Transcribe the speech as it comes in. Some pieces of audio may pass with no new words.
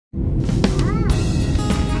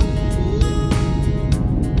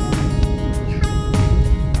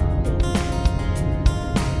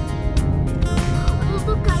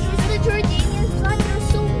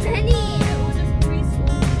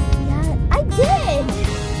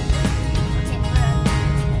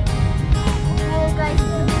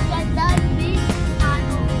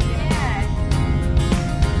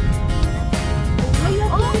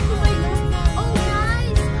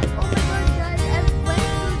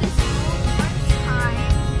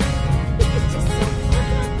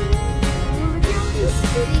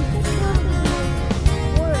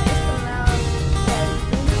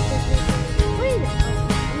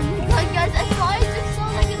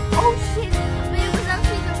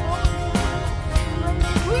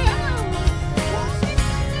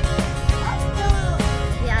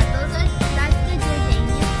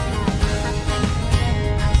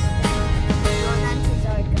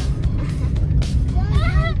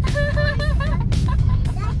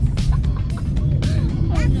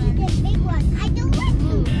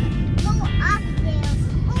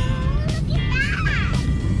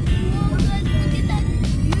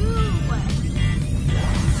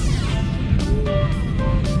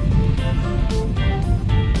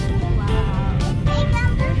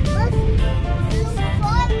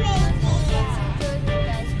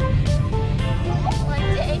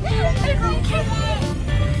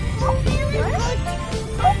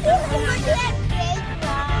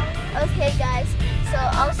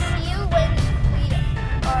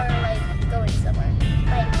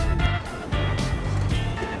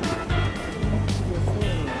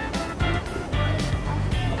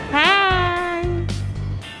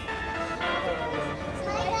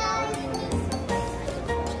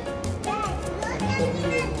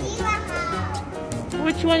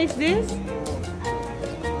Which one is this?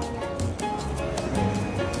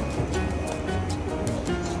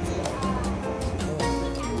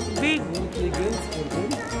 Big.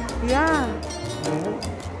 Yeah.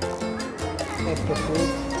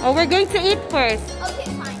 Oh, we're going to eat first. Okay,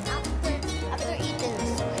 fine. After eating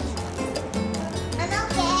this one. I'm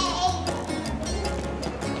okay.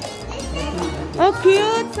 Oh,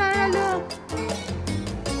 cute, Sarah, look.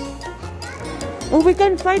 Oh, we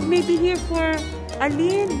can find maybe here for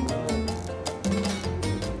Aline.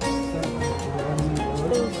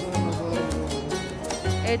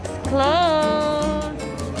 It's closed.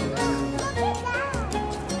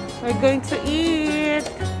 We're going to eat.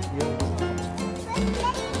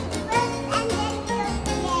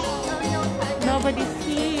 Nobody's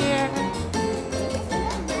here.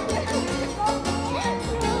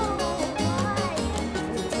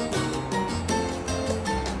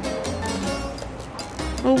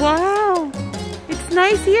 Oh, wow. It's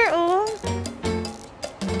nice here, oh.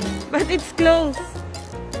 But it's closed.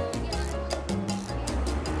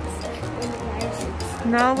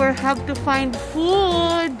 Now we have to find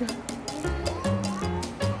food.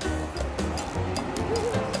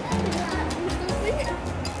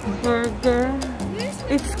 Burger.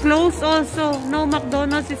 It's closed also. No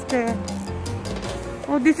McDonald's is there.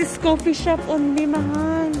 Oh, this is coffee shop only,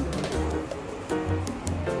 mahal.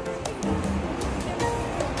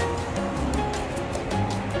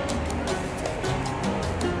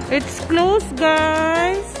 It's closed,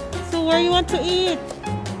 guys. So where you want to eat?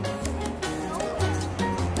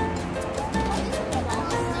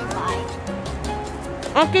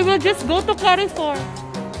 Okay, we'll just go to Carrefour.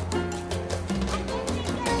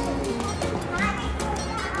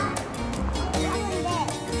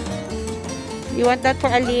 You want that for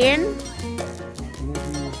Aline?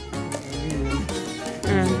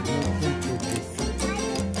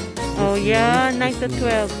 Oh yeah, 9 to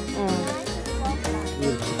 12. Oh.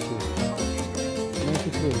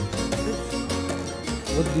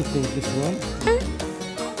 What do you think, this one?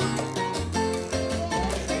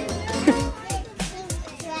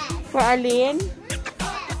 For Aline?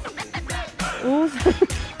 Ooh.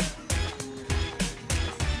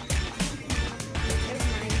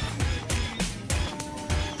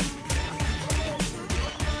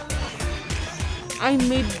 I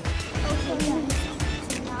made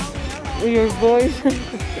your voice.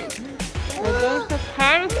 We're going to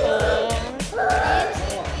Carrefour.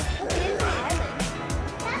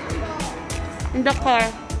 In the car.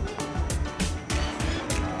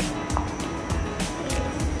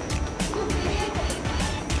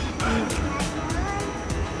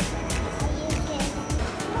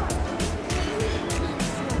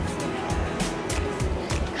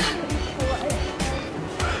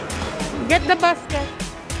 Get the basket.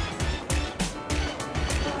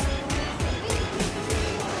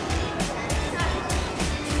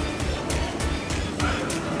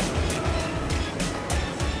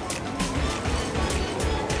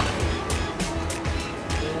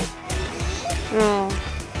 Oh.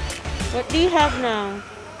 What do you have now?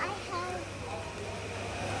 I have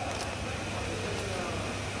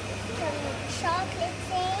some chocolate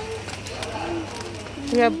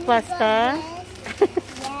things. You have pasta? Yes.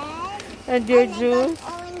 And your And juice? I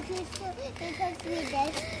got orange juice too because we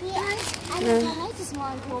thirsty. I just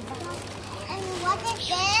want to go back. And what is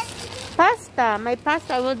this? Pasta. My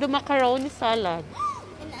pasta. I will do macaroni salad.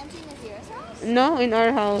 In Auntie Nazira's house? No, in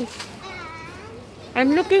our house.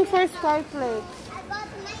 I'm looking for sky flakes. I got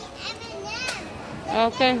my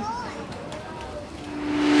M&M's. Okay.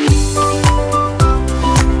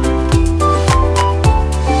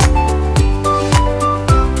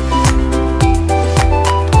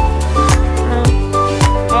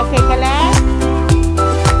 Okay, Kala?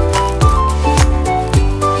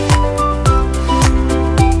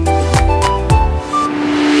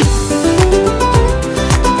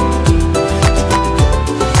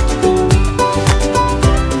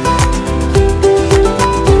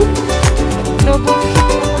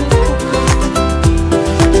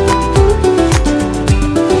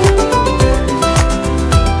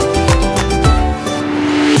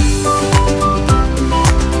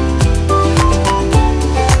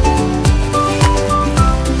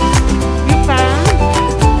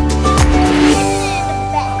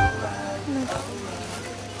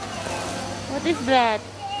 What is that?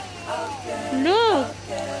 Look!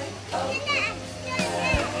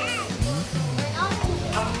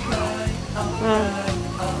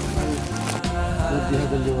 What do you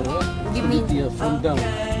have in your Give me. Yeah, from down.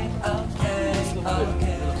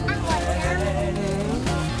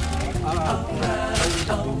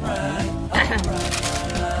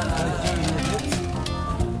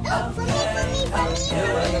 For me.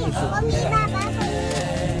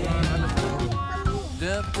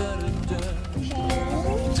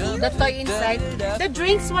 the toy inside. The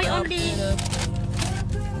drinks, why only? There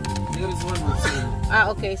is one missing. Ah,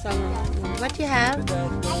 okay. So, what you have? I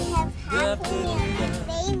have happy and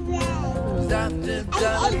favorite.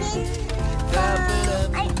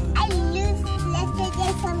 I lose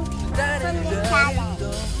yesterday from the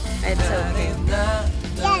challenge. It's okay.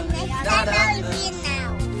 Yeah, next time I will win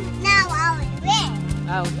now. Now I will win.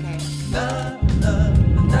 Okay.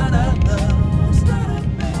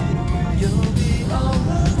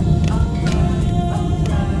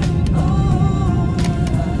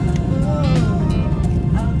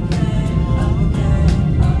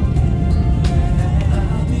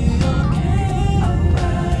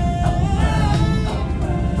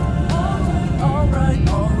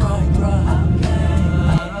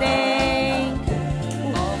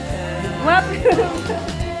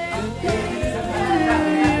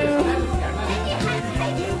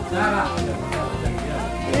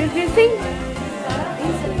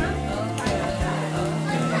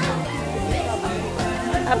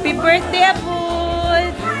 Happy birthday, Apu!